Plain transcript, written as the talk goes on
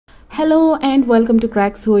Hello and welcome to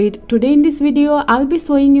Craxoid. Today in this video, I'll be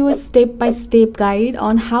showing you a step-by-step guide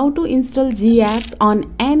on how to install G-apps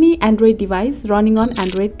on any Android device running on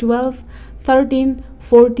Android 12, 13,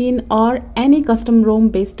 14 or any custom ROM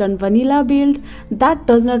based on vanilla build that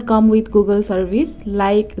does not come with Google service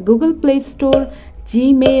like Google Play Store,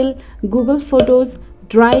 Gmail, Google Photos,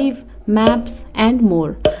 Drive, Maps and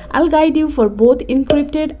more. I'll guide you for both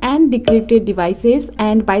encrypted and decrypted devices,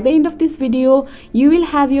 and by the end of this video you will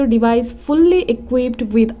have your device fully equipped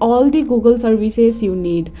with all the Google services you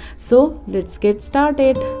need. So let's get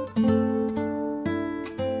started.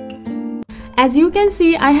 As you can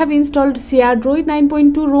see, I have installed Xiaomi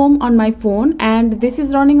 9.2 ROM on my phone and this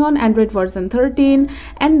is running on Android version 13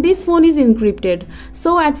 and this phone is encrypted.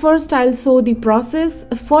 So at first I'll show the process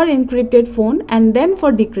for encrypted phone and then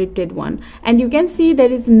for decrypted one, and you can see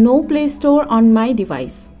there is no Play Store on my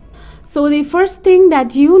device. So the first thing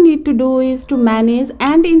that you need to do is to manage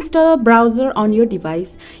and install a browser on your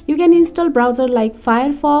device. You can install browser like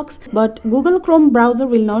Firefox, but Google Chrome browser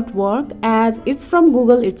will not work as it's from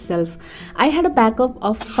Google itself. I had a backup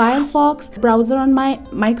of Firefox browser on my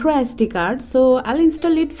micro SD card, so I'll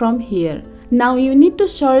install it from here. Now you need to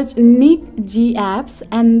search Nikgapps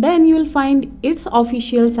and then you will find its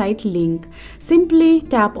official site link. Simply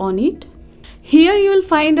tap on it. Here you will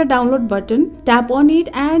find a download button. Tap on it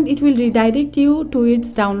and it will redirect you to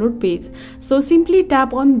its download page. So simply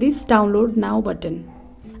tap on this download now button.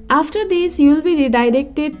 After this you will be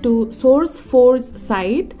redirected to SourceForge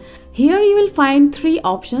site. Here you will find three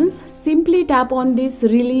options. Simply tap on this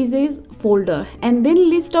releases folder and then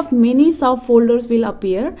list of many subfolders will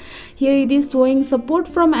appear. Here it is showing support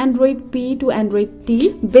from Android P to Android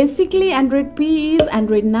T. Basically Android P is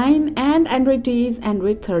Android 9 and Android T is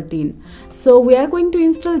Android 13. So we are going to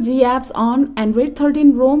install G-apps on Android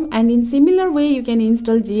 13 ROM, and in similar way you can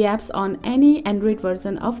install G-apps on any Android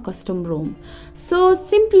version of custom ROM. So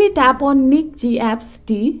simply tap on Nikgapps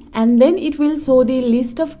T and then it will show the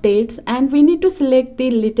list of dates and we need to select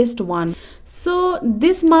the latest one. So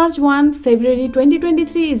this March 1, February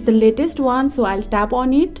 2023 is the latest one, so I'll tap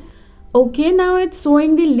on it. Okay, now it's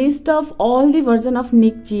showing the list of all the version of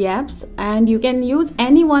Nikgapps and you can use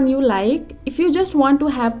any one you like. If you just want to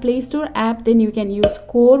have Play Store app, then you can use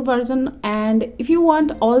core version, and if you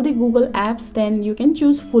want all the Google apps, then you can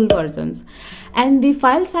choose full versions, and the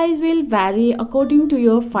file size will vary according to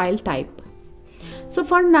your file type. So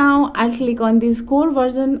for now, I'll click on this core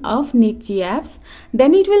version of Nikgapps.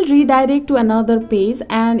 Then it will redirect to another page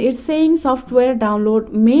and it's saying software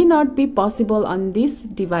download may not be possible on this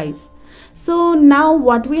device. So now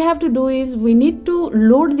what we have to do is we need to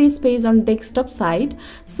load this page on desktop site.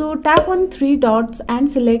 So tap on three dots and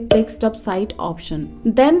select desktop site option.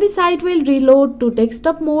 Then the site will reload to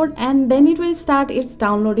desktop mode and then it will start its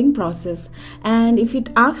downloading process. And if it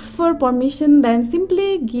asks for permission, then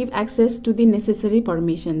simply give access to the necessary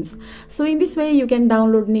permissions. So in this way you can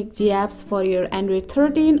download Nikgapps for your Android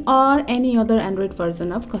 13 or any other Android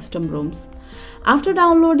version of custom ROMs. After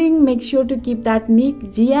downloading, make sure to keep that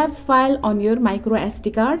Nikgapps file on your micro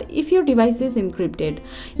SD card if your device is encrypted.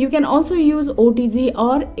 You can also use OTG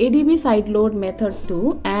or ADB sideload method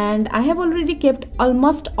too, and I have already kept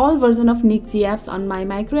almost all version of Nikgapps on my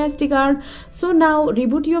micro SD card. So now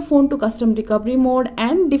reboot your phone to custom recovery mode,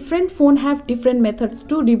 and different phone have different methods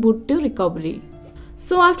to reboot to recovery.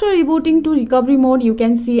 So after rebooting to recovery mode, you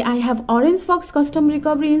can see I have Orange Fox custom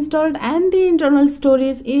recovery installed and the internal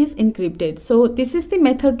storage is encrypted. So this is the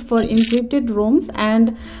method for encrypted ROMs,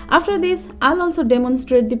 and after this I'll also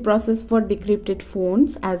demonstrate the process for decrypted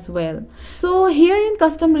phones as well. So here in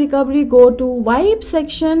custom recovery, go to wipe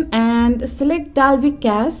section and select Dalvik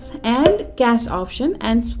cache and cache option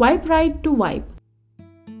and swipe right to wipe.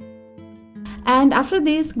 And after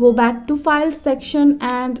this, go back to file section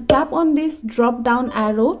and tap on this drop down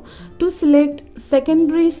arrow to select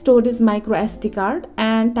secondary storage micro SD card,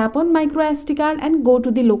 and tap on micro SD card and go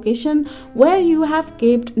to the location where you have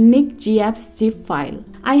kept Nikgapps zip file.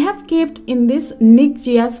 I have kept in this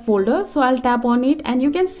Nikgapps folder, so I'll tap on it and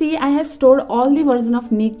you can see I have stored all the version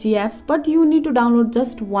of Nikgapps, but you need to download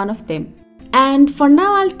just one of them. And for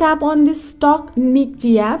now I'll tap on this stock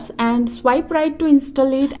Nikgapps and swipe right to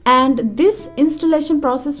install it, and this installation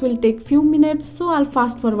process will take few minutes, so I'll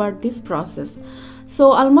fast forward this process.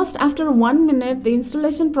 So almost after 1 minute the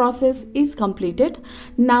installation process is completed.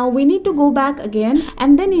 Now we need to go back again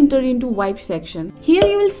and then enter into wipe section. Here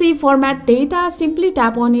you will see format data. Simply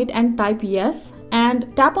tap on it and type yes,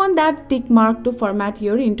 and tap on that tick mark to format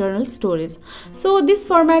your internal storage. So this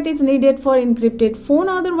format is needed for encrypted phone,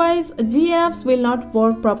 otherwise G-apps will not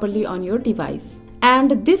work properly on your device.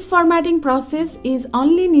 And this formatting process is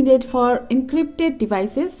only needed for encrypted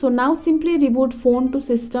devices. So now simply reboot phone to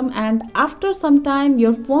system, and after some time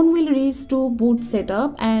your phone will reach to boot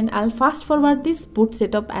setup, and I'll fast forward this boot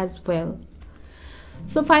setup as well.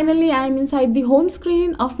 So finally I am inside the home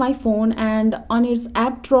screen of my phone, and on its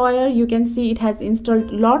app drawer you can see it has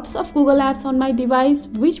installed lots of Google apps on my device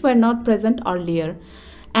which were not present earlier.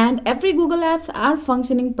 And every Google apps are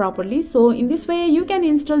functioning properly. So in this way you can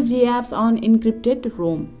install GApps on Encrypted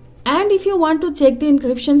ROM. And if you want to check the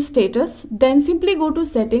encryption status, then simply go to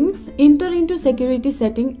settings, enter into security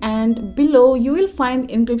setting, and below you will find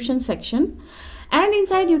encryption section, and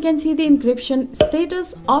inside you can see the encryption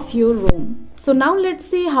status of your ROM. So now let's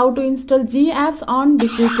see how to install GApps on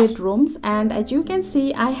Decrypted ROMs. And as you can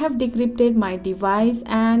see, I have decrypted my device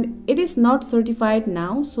and it is not certified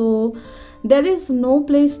now, so there is no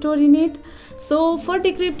Play Store in it. So for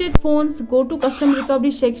decrypted phones, go to custom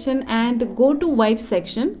recovery section and go to wipe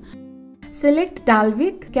section. Select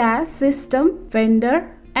Dalvik, cache, system,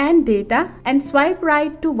 vendor and data, and swipe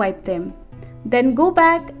right to wipe them. Then go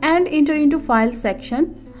back and enter into file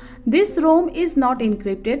section. This ROM is not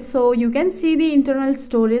encrypted, so you can see the internal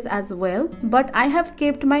storage as well, but I have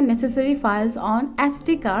kept my necessary files on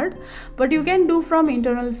SD card, but you can do from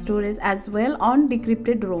internal storage as well on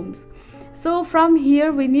decrypted ROMs. So from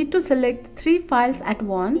here we need to select 3 files at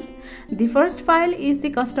once. The first file is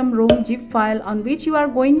the custom ROM zip file on which you are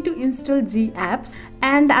going to install GApps,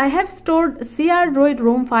 and I have stored Craxoid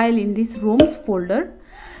ROM file in this ROMs folder.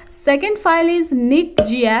 Second file is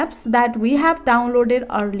Nikgapps that we have downloaded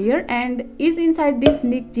earlier and is inside this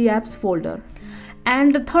Nikgapps folder.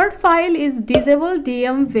 And the third file is disable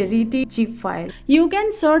DM verity zip file. You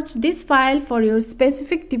can search this file for your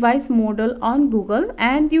specific device model on Google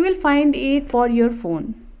and you will find it for your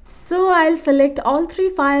phone. So I'll select all 3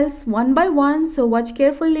 files one by one, so watch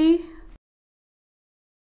carefully.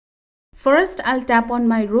 First I'll tap on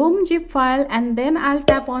my ROM zip file, and then I'll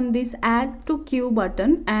tap on this add to queue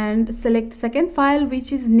button and select second file,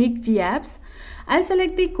 which is Nikgapps. I'll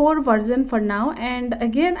select the core version for now, and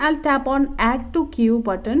again I'll tap on add to queue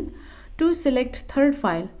button to select third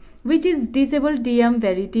file, which is disable DM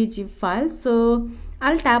verity zip file. So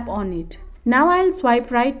I'll tap on it. Now I'll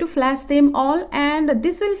swipe right to flash them all, and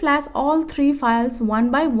this will flash all 3 files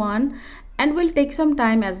one by one and will take some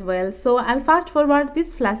time as well. So I'll fast forward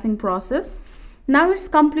this flashing process. Now it's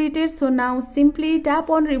completed, so now simply tap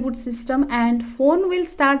on reboot system and phone will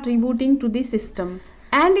start rebooting to the system.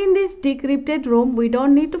 And in this decrypted ROM we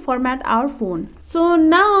don't need to format our phone. So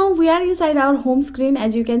now we are inside our home screen,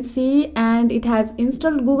 as you can see, and it has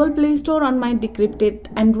installed Google Play Store on my decrypted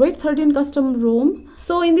Android 13 custom ROM.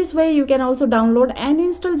 So in this way you can also download and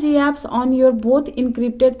install GApps on your both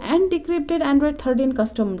encrypted and decrypted Android 13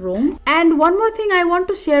 custom ROMs. And one more thing I want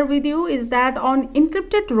to share with you is that on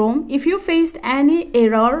encrypted ROM, if you faced any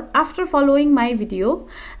error after following my video,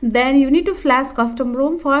 then you need to flash custom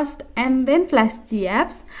ROM first and then flash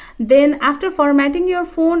GApps. Then after formatting your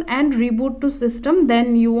phone and reboot to system,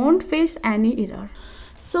 then you won't face any error.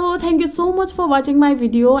 So thank you so much for watching my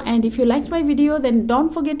video, and if you liked my video then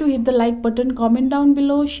don't forget to hit the like button, comment down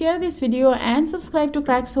below, share this video and subscribe to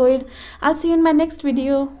Craxoid. I'll see you in my next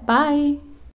video. Bye.